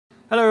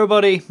Hello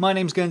everybody, my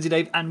name's Guernsey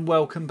Dave and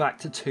welcome back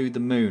to the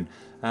Moon.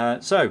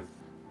 So,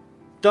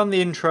 done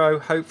the intro,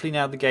 hopefully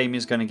now the game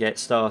is going to get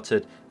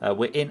started.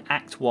 We're in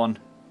Act 1,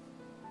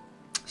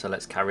 so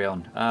let's carry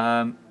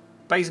on.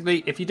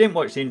 Basically, if you didn't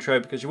watch the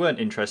intro because you weren't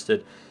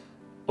interested,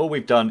 all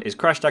we've done is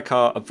crashed our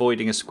car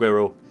avoiding a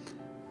squirrel.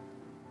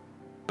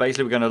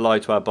 Basically we're going to lie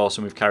to our boss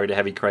and we've carried a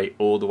heavy crate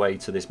all the way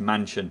to this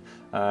mansion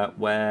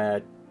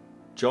where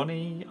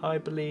Johnny, I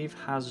believe,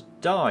 has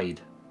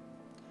died.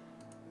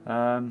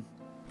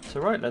 So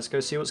right, let's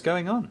go see what's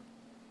going on.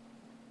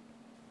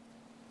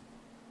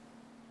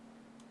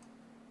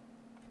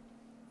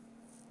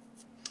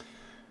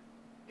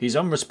 He's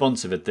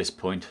unresponsive at this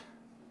point,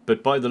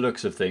 but by the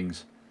looks of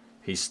things,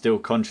 he's still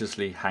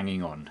consciously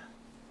hanging on.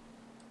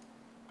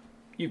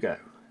 You go.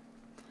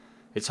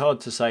 It's hard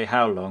to say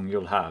how long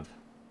you'll have,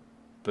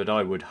 but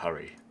I would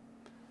hurry.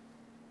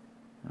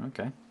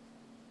 Okay.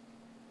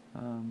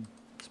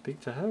 Speak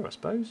to her, I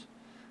suppose.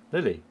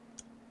 Lily,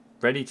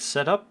 ready to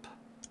set up?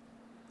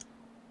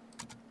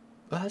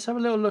 Let's have a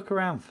little look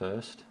around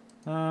first.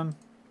 Thanks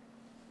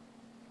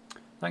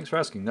for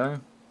asking, though.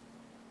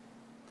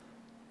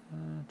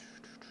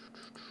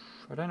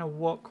 I don't know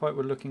what quite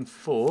we're looking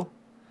for.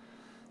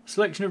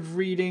 Selection of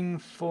reading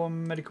for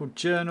medical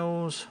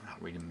journals. I'm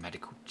not reading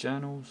medical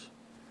journals.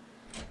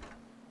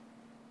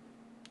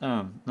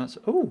 That's...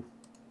 Oh!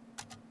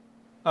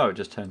 Oh, it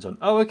just turns on.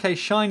 Oh, okay,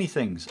 shiny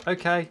things.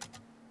 Okay.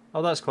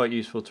 Oh, that's quite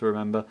useful to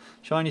remember.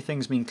 Shiny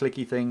things mean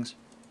clicky things.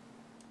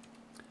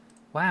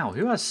 Wow,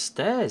 who has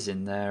stairs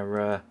in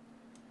their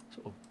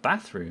sort of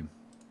bathroom?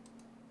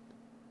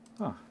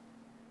 Oh,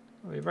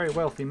 you're a very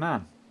wealthy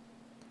man.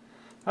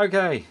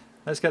 Okay,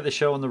 let's get this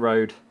show on the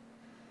road.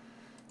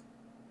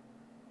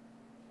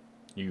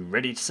 You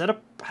ready to set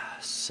up?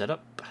 Set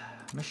up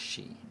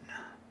machine.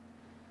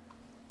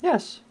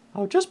 Yes,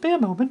 I'll just be a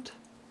moment.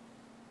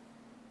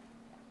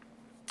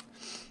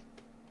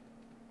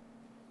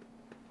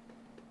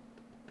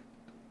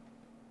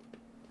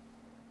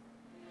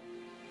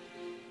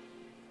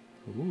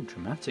 Ooh,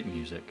 dramatic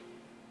music.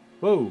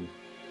 Whoa.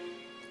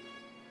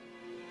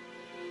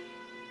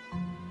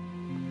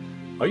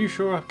 Are you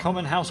sure a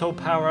common household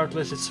power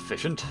outlet is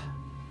sufficient?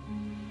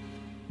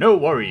 No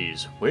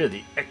worries, we're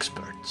the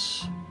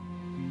experts.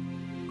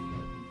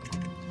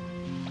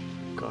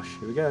 Gosh,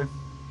 here we go.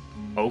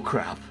 Oh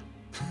crap.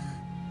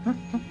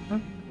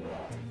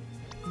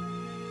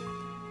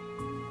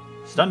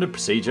 Standard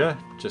procedure,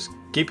 just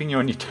keeping you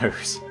on your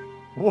toes.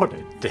 What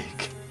a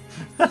dick.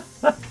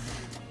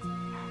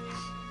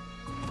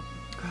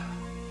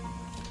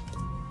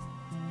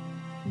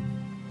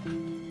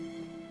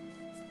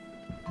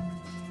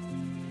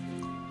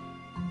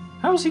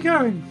 How's he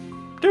going?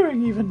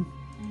 Doing even?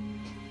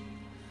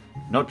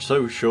 Not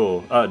so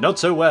sure. Not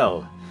so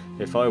well.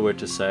 If I were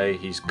to say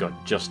he's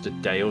got just a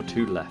day or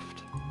two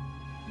left.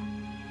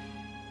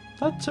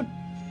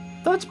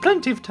 That's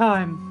plenty of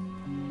time.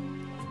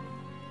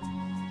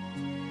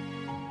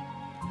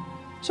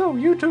 So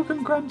you two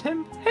can grant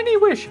him any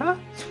wish, huh?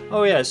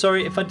 Oh yeah,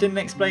 sorry if I didn't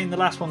explain the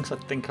last one because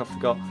I think I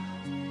forgot.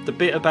 The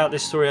bit about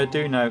this story I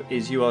do know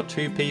is you are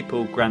two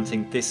people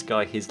granting this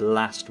guy his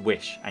last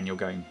wish and you're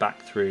going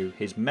back through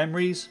his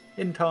memories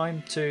in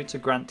time to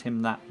grant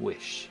him that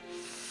wish.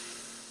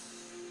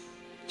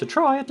 To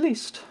try at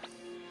least.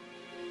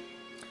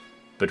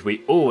 But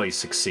we always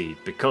succeed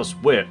because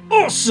we're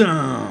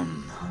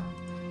awesome!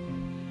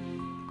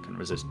 Can't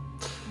resist.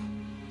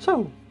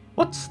 So,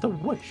 what's the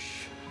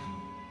wish?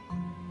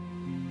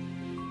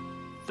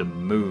 The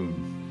moon.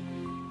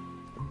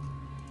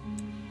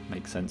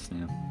 Makes sense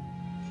now.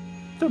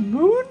 The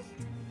moon?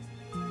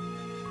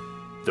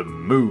 The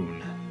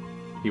moon.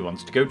 He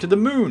wants to go to the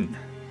moon.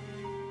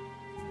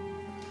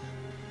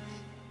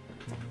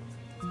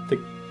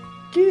 The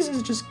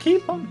geezers just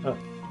keep on...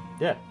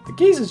 yeah, the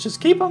geezers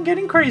just keep on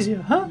getting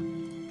crazier, huh?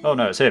 Oh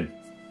no, it's him.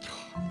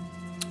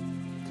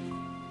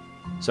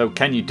 So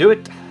can you do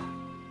it?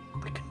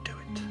 We can do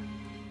it.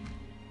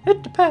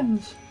 It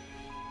depends.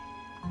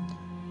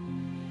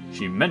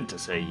 She meant to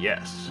say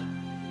yes.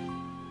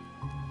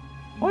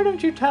 Why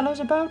don't you tell us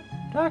about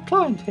our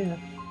client here?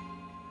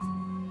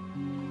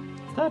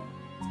 That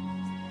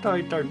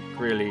I don't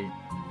really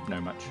know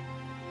much.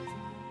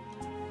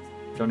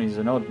 Johnny's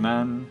an odd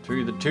man.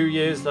 Through the 2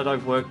 years that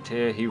I've worked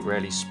here, he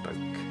rarely spoke.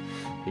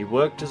 He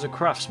worked as a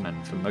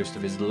craftsman for most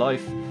of his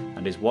life,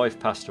 and his wife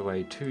passed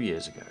away 2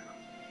 years ago.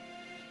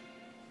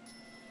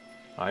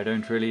 I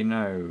don't really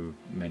know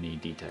many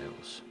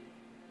details.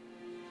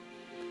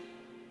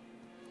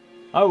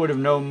 I would have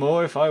known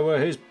more if I were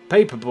his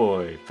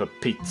paperboy, for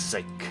Pete's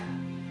sake.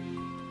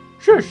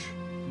 Shush!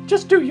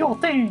 Just do your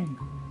thing!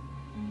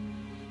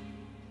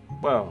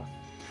 Well,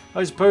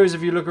 I suppose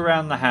if you look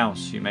around the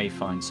house, you may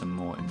find some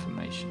more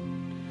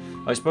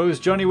information. I suppose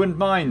Johnny wouldn't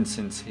mind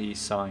since he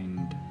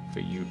signed for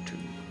you two.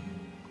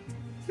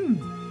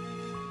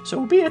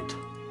 So be it.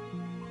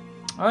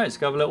 Alright, let's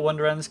go have a little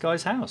wander around this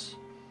guy's house.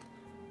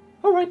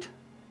 Alright.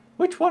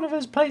 Which one of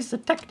us plays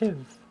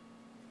detective?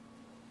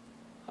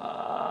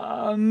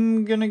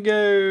 I'm gonna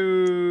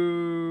go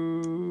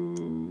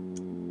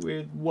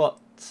with what?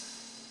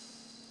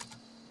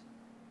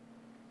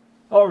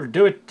 I'll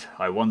do it.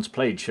 I once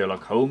played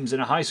Sherlock Holmes in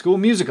a high school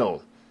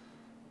musical.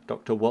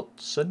 Dr.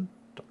 Watson?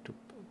 Dr.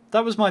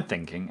 That was my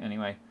thinking,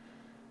 anyway.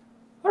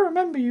 I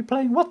remember you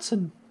playing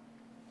Watson.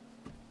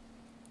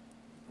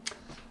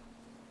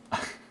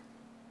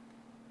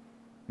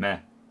 Meh.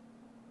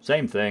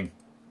 Same thing.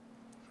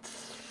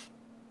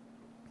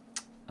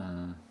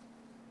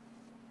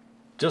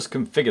 Just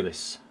configure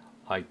this.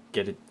 I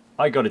get it.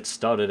 I got it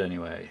started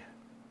anyway.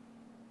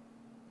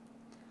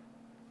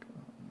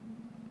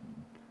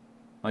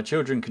 My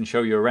children can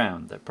show you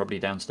around. They're probably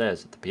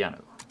downstairs at the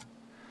piano.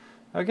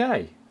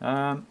 Okay.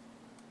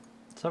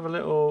 Let's have a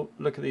little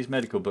look at these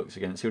medical books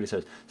again. See what it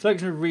says.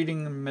 Selection of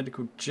reading and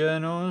medical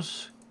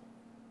journals.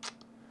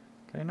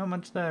 Okay, not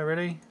much there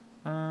really.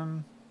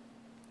 Do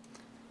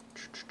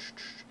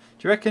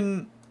you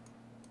reckon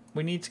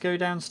we need to go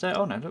downstairs?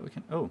 Oh no, look, we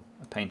can. Oh,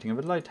 a painting of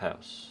a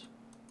lighthouse.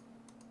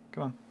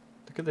 Come on,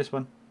 look at this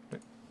one.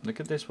 Look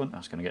at this one.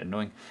 That's going to get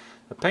annoying.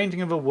 A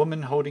painting of a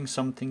woman holding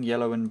something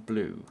yellow and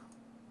blue.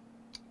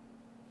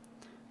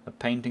 A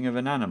painting of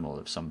an animal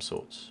of some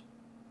sorts.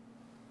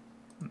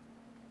 A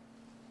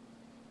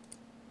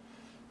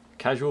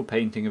casual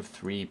painting of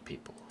 3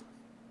 people.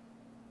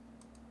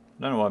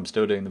 I don't know why I'm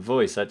still doing the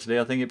voice actually.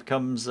 I think it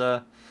becomes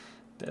a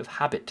bit of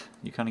habit.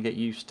 You kind of get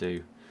used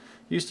to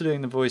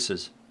doing the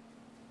voices.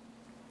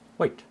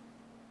 Wait.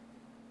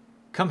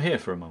 Come here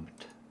for a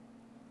moment.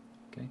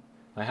 Okay.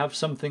 I have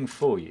something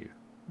for you.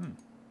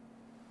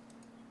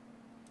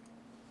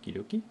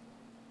 Okie-dokie.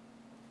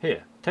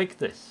 Here, take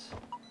this.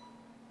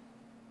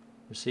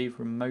 Receive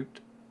remote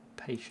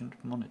patient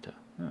monitor.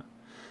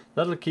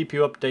 That'll keep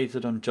you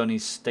updated on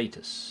Johnny's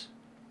status.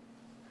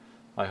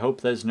 I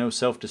hope there's no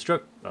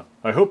self-destruct.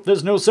 I hope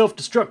there's no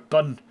self-destruct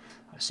button.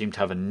 I seem to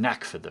have a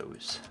knack for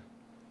those.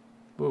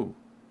 Whoa.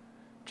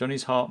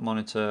 Johnny's heart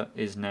monitor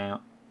is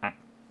now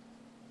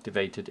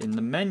activated in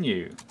the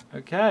menu.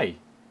 Okay.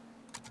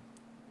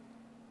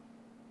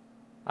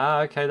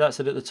 Ah, okay, that's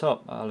it at the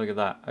top. Oh, look at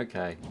that.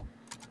 Okay.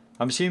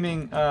 I'm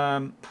assuming,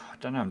 I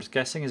don't know, I'm just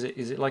guessing, is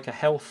it like a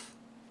health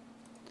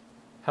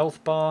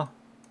bar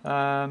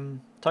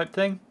type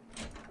thing?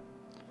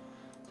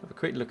 Let's have a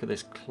quick look at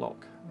this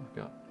clock.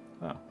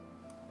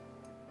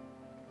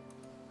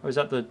 Oh, is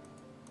that the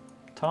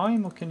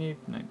time, or can you?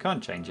 No,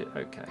 can't change it.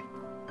 Okay.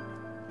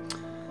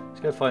 Let's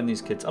go find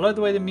these kids. I like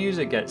the way the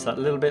music gets that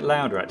little bit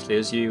louder actually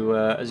as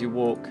you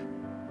walk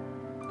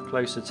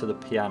closer to the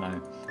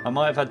piano. I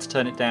might have had to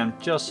turn it down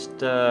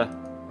just a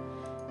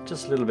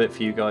little bit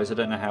for you guys. I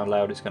don't know how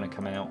loud it's going to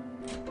come out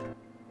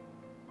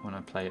when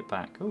I play it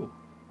back. Oh,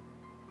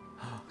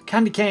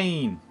 candy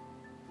cane.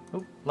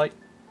 Oh, light.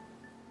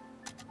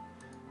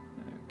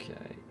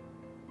 Okay.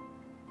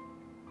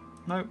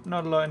 Nope,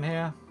 not a lot in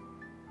here.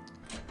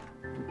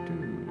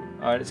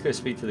 Alright, let's go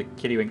speak to the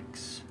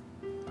Kittywinks.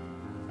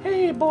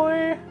 Hey,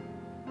 boy.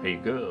 Hey,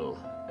 girl.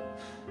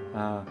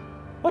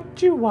 What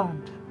do you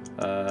want?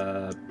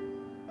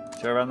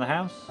 Show around the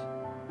house?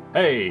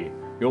 Hey,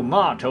 your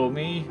ma told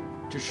me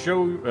to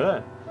show you...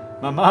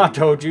 my ma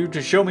told you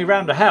to show me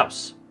around the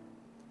house.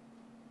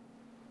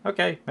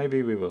 Okay,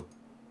 maybe we will.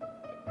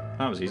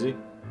 That was easy.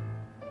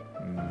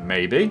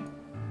 Maybe.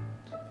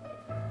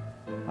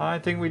 I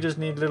think we just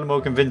need a little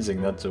more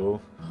convincing, that's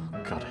all. Oh,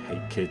 God, I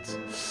hate kids.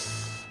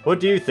 What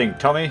do you think,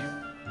 Tommy?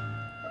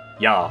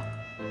 Yeah.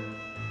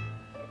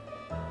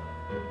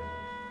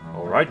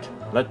 Alright,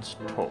 let's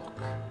talk.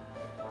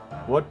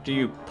 What do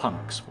you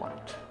punks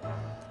want?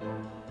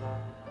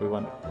 We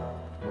want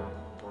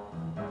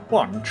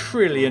 $1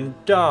 trillion.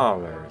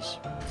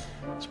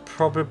 It's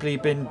probably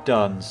been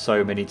done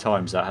so many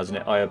times, that hasn't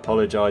it? I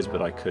apologise,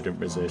 but I couldn't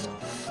resist.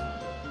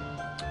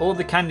 All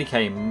the candy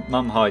cane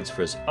Mum hides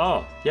for us.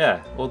 Oh,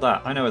 yeah, all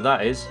that. I know what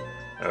that is.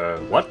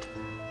 What?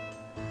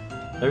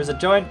 There is a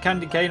giant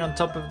candy cane on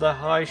top of the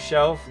high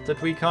shelf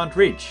that we can't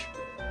reach.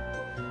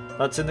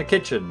 That's in the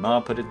kitchen. Ma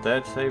put it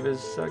there to save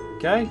us.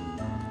 Okay.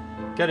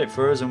 Get it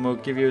for us and we'll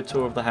give you a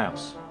tour of the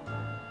house.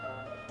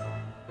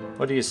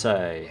 What do you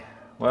say?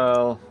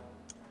 Well,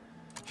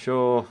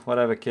 sure,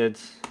 whatever,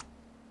 kids.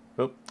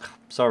 Oh,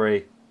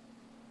 sorry.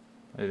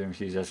 I didn't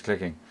see just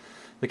clicking.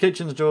 The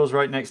kitchen's door's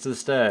right next to the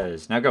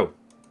stairs. Now go.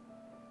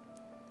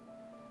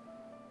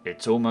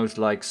 It's almost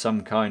like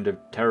some kind of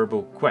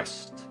terrible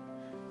quest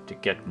to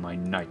get my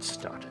night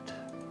started.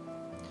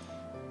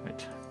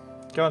 Right.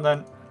 Go on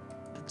then.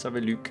 Let's have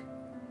a look.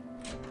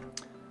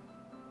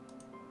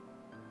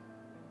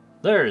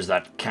 There's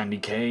that candy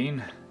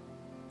cane.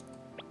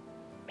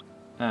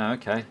 Ah,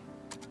 okay.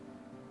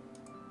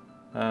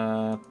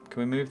 Can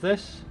we move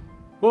this?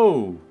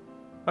 Whoa!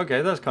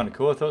 Okay, that's kind of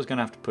cool. I thought I was going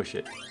to have to push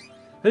it.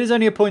 It is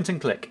only a point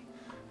and click.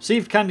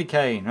 Received candy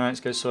cane. Alright, let's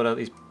go sort out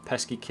these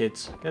pesky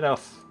kids. Get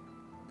off.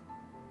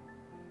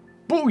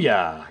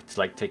 Booyah! It's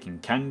like taking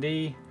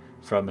candy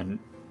from an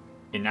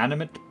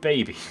inanimate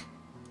baby.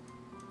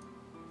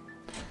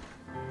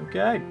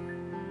 Okay.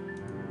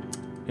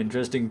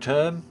 Interesting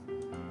term.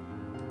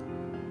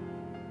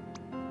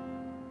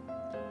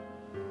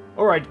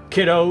 Alright,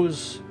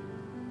 kiddos.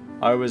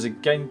 I was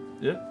against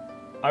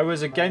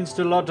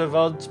a lot of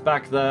odds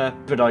back there,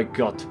 but I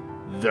got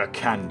the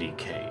candy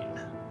cane.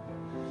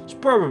 It's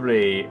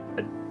probably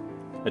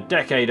a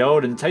decade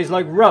old and tastes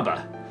like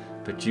rubber,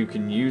 but you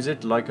can use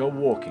it like a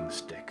walking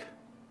stick.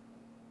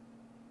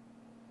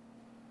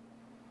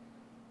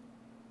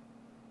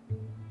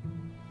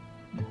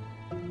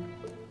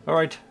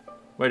 Alright,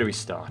 where do we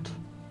start?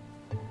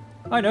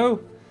 I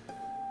know!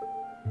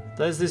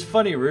 There's this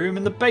funny room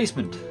in the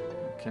basement.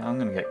 Okay, I'm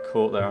gonna get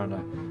caught there, aren't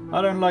I?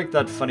 I don't like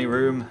that funny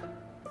room.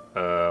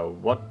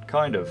 What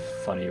kind of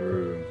funny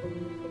room?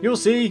 You'll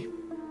see!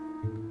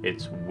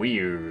 It's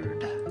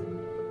weird.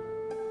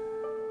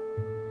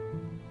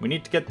 We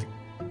need to get the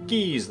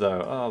keys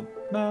though. Oh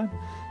man.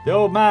 The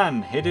old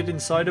man hid it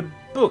inside a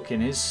book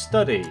in his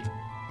study.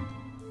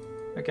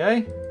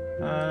 Okay.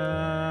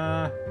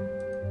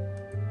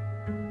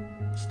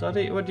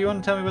 Study? What do you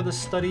want to tell me where the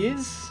study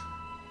is?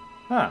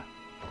 Ah.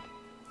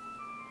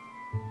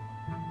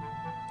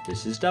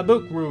 This is the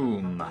book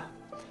room.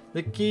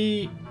 The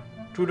key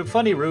to the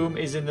funny room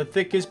is in the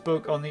thickest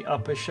book on the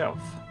upper shelf.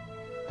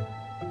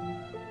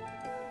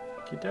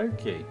 Okie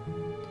dokie.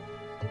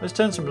 Let's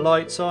turn some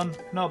lights on.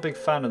 Not a big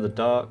fan of the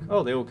dark.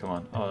 Oh, they all come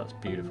on. Oh, that's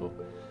beautiful.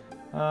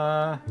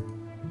 Over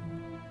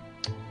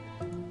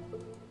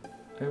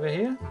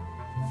here?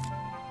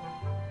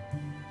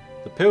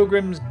 The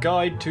Pilgrim's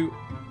Guide to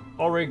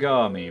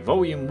Origami,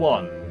 Volume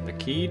 1. The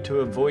key to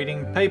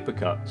avoiding paper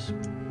cuts.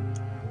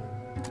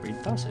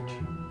 Read passage.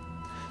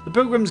 The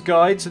Pilgrim's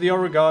Guide to the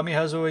Origami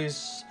has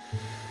always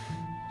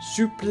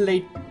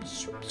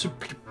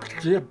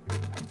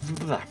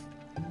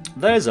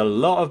There's a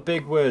lot of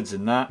big words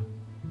in that.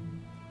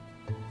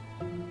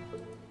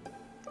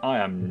 I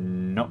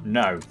am not.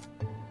 No.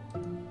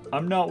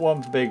 I'm not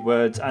one for big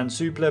words. And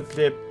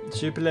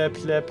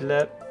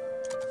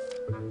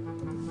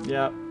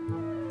yeah.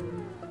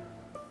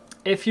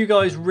 If you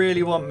guys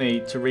really want me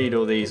to read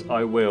all these,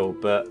 I will.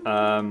 But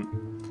God,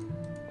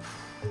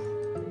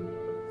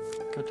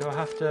 do I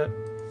have to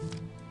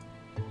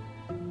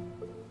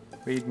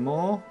read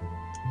more?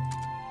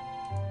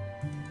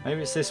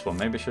 Maybe it's this one.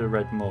 Maybe I should have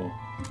read more.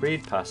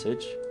 Read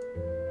passage.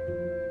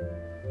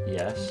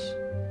 Yes.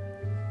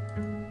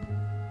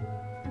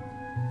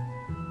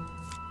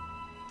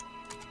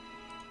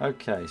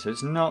 Okay, so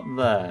it's not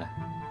there.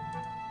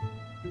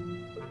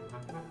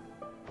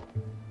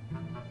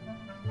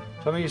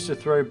 Tommy used to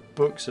throw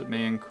books at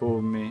me and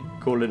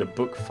call it a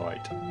book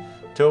fight.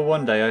 Till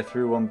one day I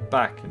threw one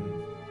back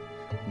and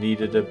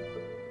needed a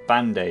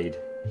band-aid.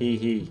 Hee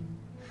hee.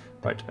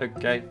 Right,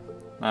 okay.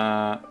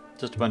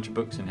 Just a bunch of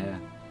books in here.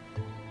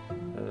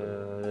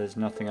 There's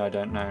nothing I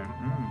don't know.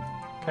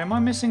 Okay, am I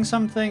missing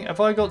something? Have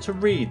I got to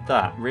read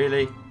that?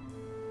 Really?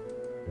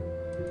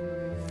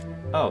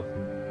 Oh.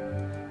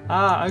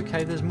 Ah,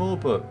 okay, there's more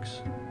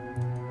books.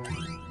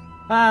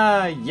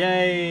 Ah,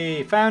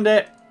 yay! Found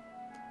it!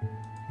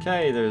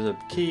 Okay, there's a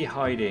key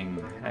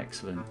hiding.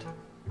 Excellent.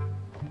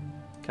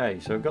 Okay,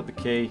 so I've got the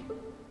key.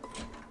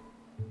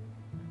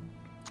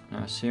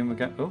 I assume we're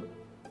going... Oh.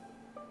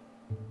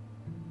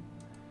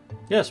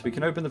 Yes, we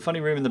can open the funny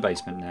room in the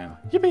basement now.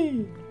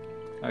 Yippee!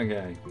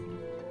 Okay.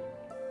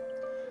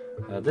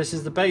 This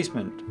is the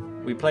basement.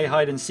 We play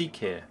hide and seek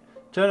here.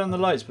 Turn on the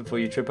lights before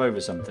you trip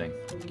over something.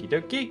 Okie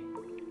dokie.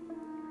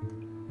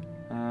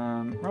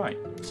 Right,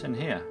 what's in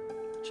here?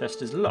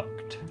 Chest is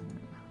locked.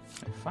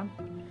 No fun.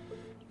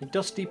 A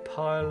dusty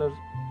pile of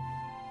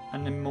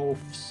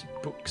Animorphs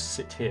books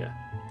sit here.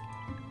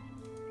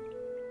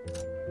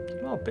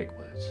 A lot of big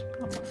words.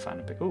 I'm not a fan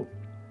of big. Oh.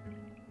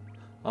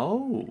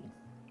 Oh.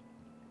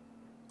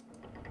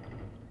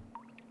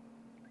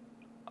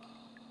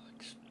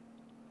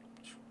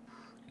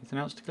 Anything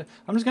else to clear?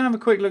 I'm just going to have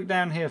a quick look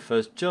down here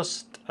first,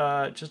 just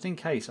in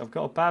case. I've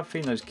got a bad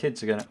feeling those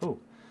kids are going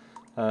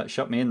to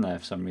shut me in there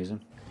for some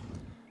reason.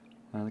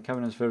 The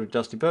cabinet's filled with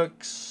dusty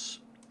books.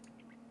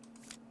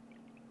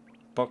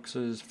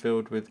 Boxes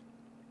filled with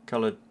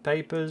coloured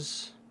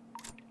papers.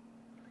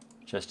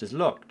 Chest is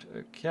locked.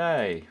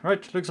 Okay.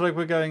 Right, looks like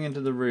we're going into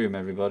the room,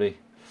 everybody.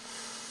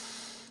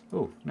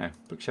 Oh, no.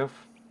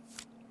 Bookshelf.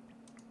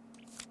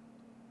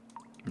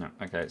 No,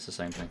 okay, it's the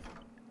same thing.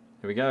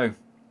 Here we go.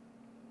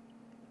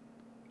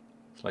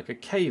 It's like a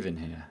cave in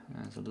here.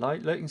 There's a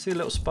light. Look, you can see a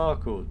little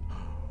sparkle.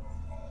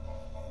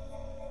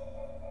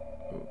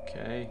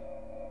 Okay.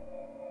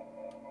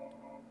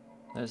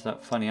 There's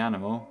that funny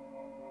animal.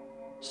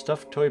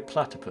 Stuffed toy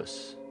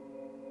platypus.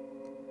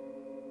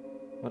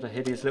 What a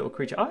hideous little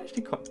creature. I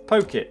actually quite...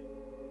 Poke it.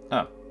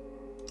 Oh.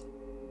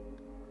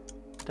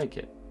 Take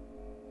it.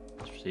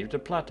 It's received a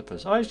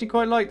platypus. I actually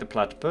quite like the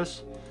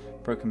platypus.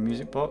 Broken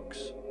music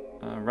box.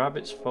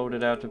 Rabbits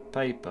folded out of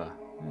paper.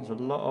 There's a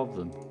lot of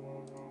them.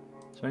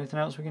 Is there anything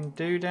else we can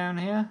do down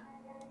here?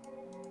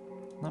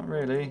 Not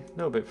really. A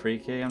little bit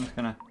freaky. I'm just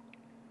going to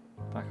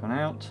back on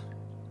out.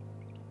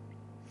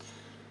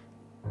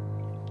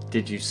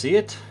 Did you see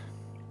it?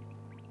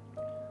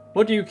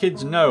 What do you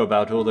kids know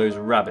about all those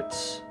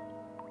rabbits?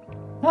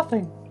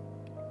 Nothing.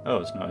 Oh,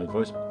 it's not his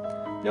voice.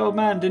 The old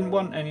man didn't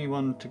want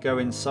anyone to go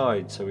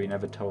inside, so he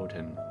never told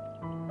him.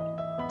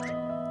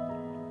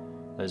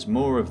 There's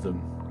more of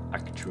them,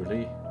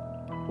 actually.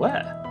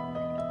 Where?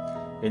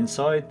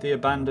 Inside the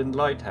abandoned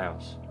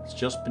lighthouse. It's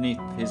just beneath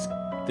this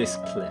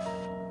cliff.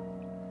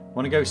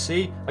 Want to go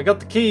see? I got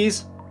the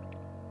keys.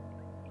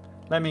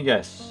 Let me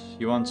guess.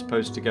 You aren't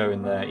supposed to go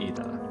in there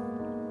either.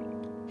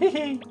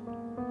 Hee.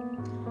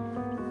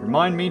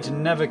 Remind me to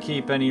never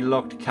keep any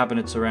locked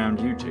cabinets around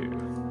you two.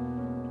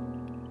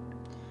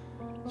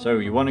 So,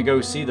 you want to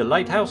go see the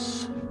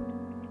lighthouse?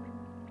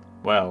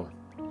 Well,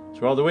 it's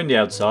rather windy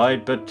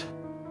outside, but...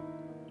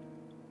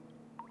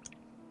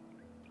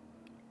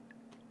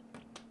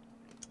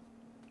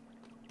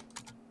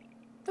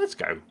 Let's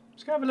go.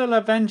 Let's go have a little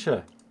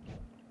adventure.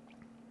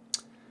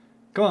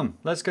 Come on,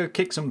 let's go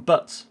kick some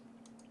butts.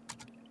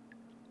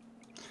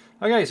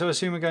 Okay, so I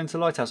assume we're going to the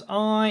lighthouse.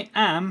 I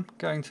am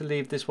going to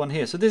leave this one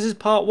here. So this is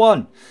part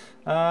 1.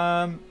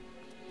 The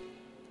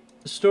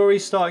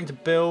story's starting to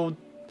build.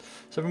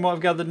 So from what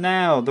I've gathered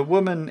now, the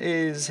woman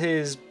is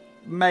his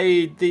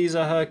maid. These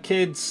are her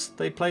kids.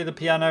 They play the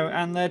piano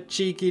and they're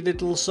cheeky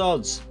little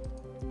sods.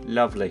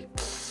 Lovely.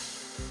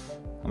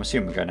 I'm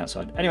assuming we're going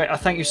outside. Anyway, I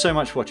thank you so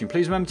much for watching.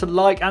 Please remember to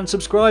like and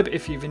subscribe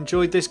if you've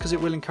enjoyed this, because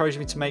it will encourage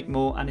me to make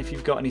more. And if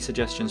you've got any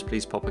suggestions,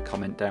 please pop a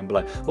comment down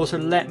below. Also,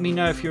 let me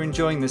know if you're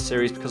enjoying this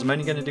series, because I'm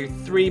only going to do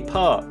 3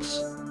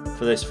 parts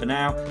for this for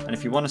now. And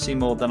if you want to see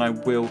more, then I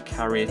will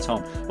carry it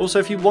on. Also,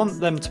 if you want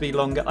them to be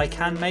longer, I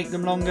can make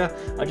them longer.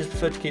 I just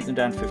prefer to keep them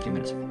down to 15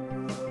 minutes.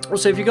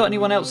 Also, if you've got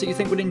anyone else that you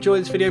think would enjoy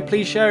this video,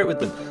 please share it with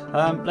them.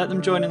 Let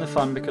them join in the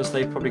fun, because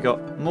they've probably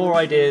got more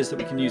ideas that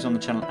we can use on the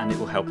channel, and it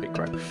will help it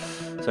grow.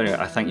 So anyway,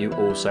 I thank you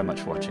all so much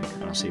for watching,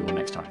 and I'll see you all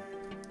next time.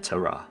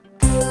 Ta-ra.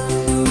 This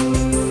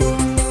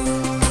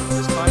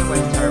kind of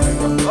went terribly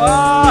wrong.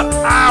 Ah!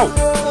 Ow!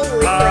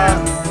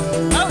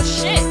 Oh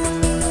shit!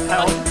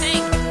 Help! What do you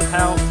think?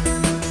 Help!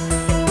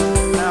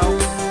 Help!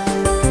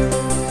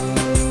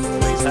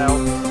 Please help!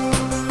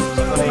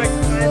 Somebody,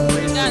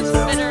 please Yeah, it's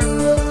help. better.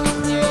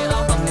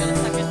 I'll help you in a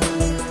second.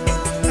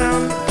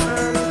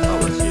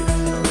 Oh, it's you.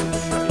 Sorry,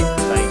 just shut your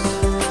face.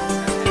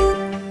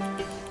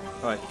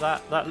 Right,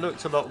 that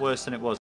looked a lot worse than it was.